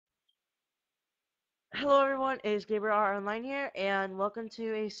Hello everyone, it is Gabriel R. Online here, and welcome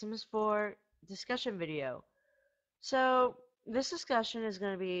to a Sims 4 discussion video. So, this discussion is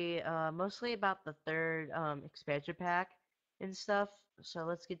going to be mostly about the third expansion pack and stuff, so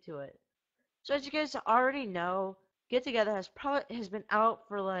let's get to it. So as you guys already know, Get Together has been out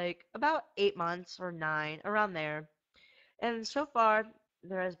for like about 8 months or 9, around there, and so far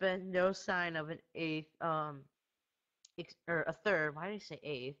there has been no sign of an eighth, or a third, why did I say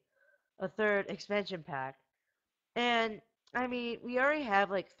eighth? A third expansion pack. And I mean, we already have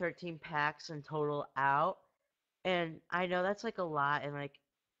like 13 packs in total out, and I know that's like a lot. And like,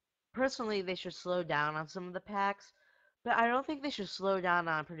 personally, they should slow down on some of the packs, but I don't think they should slow down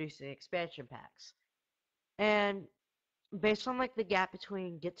on producing expansion packs. And based on like the gap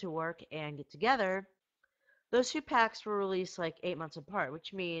between Get to Work and Get Together, those two packs were released like 8 months apart,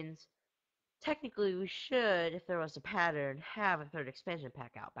 which means technically we should, if there was a pattern, have a third expansion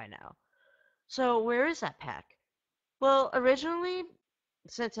pack out by now. So where is that pack? Well, originally,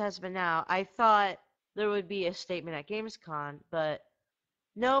 since it has been out, I thought there would be a statement at Gamescom, but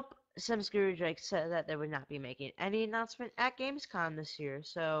nope. Sims Guru Drake said that they would not be making any announcement at Gamescom this year,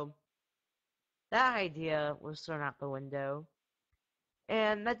 so that idea was thrown out the window.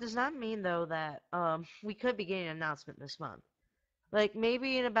 And that does not mean though that we could be getting an announcement this month. Like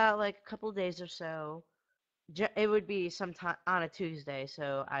maybe in about like a couple days or so, it would be sometime on a Tuesday,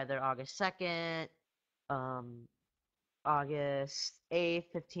 so either August 2nd, um, August 8th,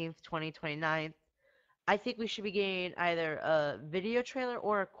 15th, 29th. I think we should be getting either a video trailer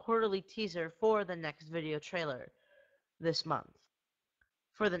or a quarterly teaser for the next video trailer this month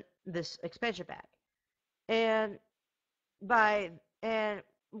for this expansion pack. And by and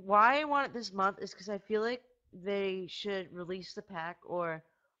why I want it this month is because I feel like they should release the pack, or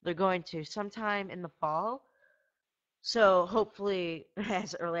they're going to sometime in the fall. So hopefully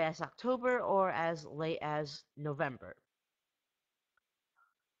as early as October or as late as November.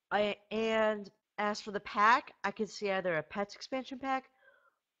 And as for the pack, I could see either a pets expansion pack,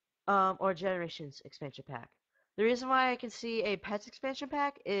 or generations expansion pack. The reason why I can see a pets expansion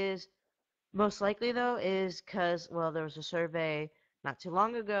pack is most likely though is because, well, there was a survey not too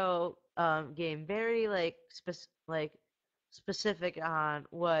long ago, getting very specific on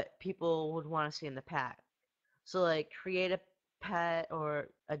what people would want to see in the pack. So like create a pet or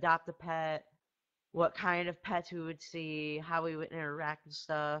adopt a pet, what kind of pets we would see, how we would interact and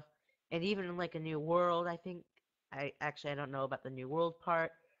stuff, and even like a new world. I think I don't know about the new world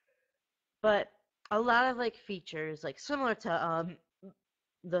part, but a lot of like features like similar to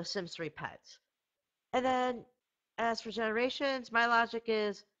the Sims 3 pets. And then as for generations, my logic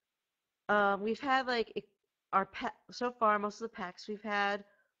is we've had our pet so far. Most of the packs we've had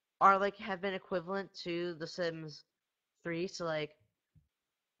are like have been equivalent to the Sims 3. So like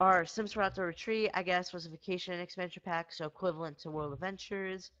our Sims for Outdoor Retreat, I guess, was a vacation expansion pack, so equivalent to World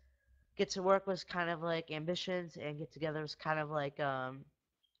Adventures. Get to Work was kind of like Ambitions, and Get Together was kind of like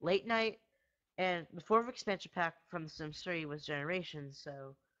Late Night. And the fourth expansion pack from The Sims 3 was Generations,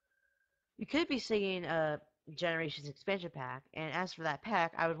 so you could be seeing a Generations expansion pack. And as for that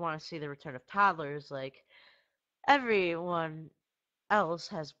pack, I would want to see the return of toddlers, like everyone else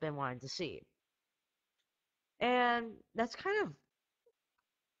has been wanting to see. And that's kind of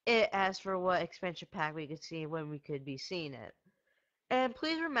it as for what expansion pack we could see when we could be seeing it. And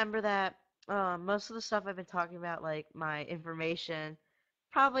please remember that most of the stuff I've been talking about, like my information,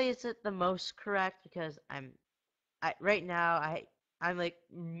 probably isn't the most correct because right now I'm like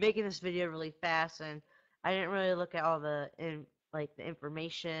making this video really fast, and I didn't really look at all the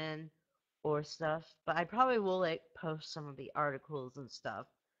information or stuff, but I probably will like post some of the articles and stuff.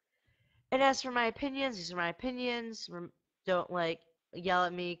 And as for my opinions, these are my opinions. Don't like yell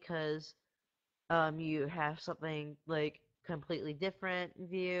at me because you have something like completely different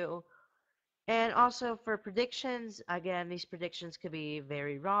view. And also for predictions, again, these predictions could be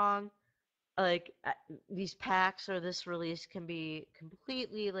very wrong. Like these packs or this release can be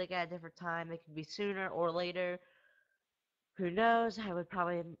completely like at a different time. They could be sooner or later. Who knows? I would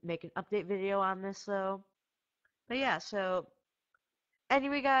probably make an update video on this though. But yeah, so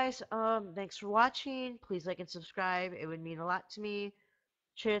anyway guys, thanks for watching. Please like and subscribe. It would mean a lot to me.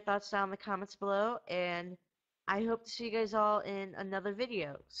 Share your thoughts down in the comments below, and I hope to see you guys all in another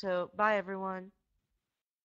video. So bye everyone.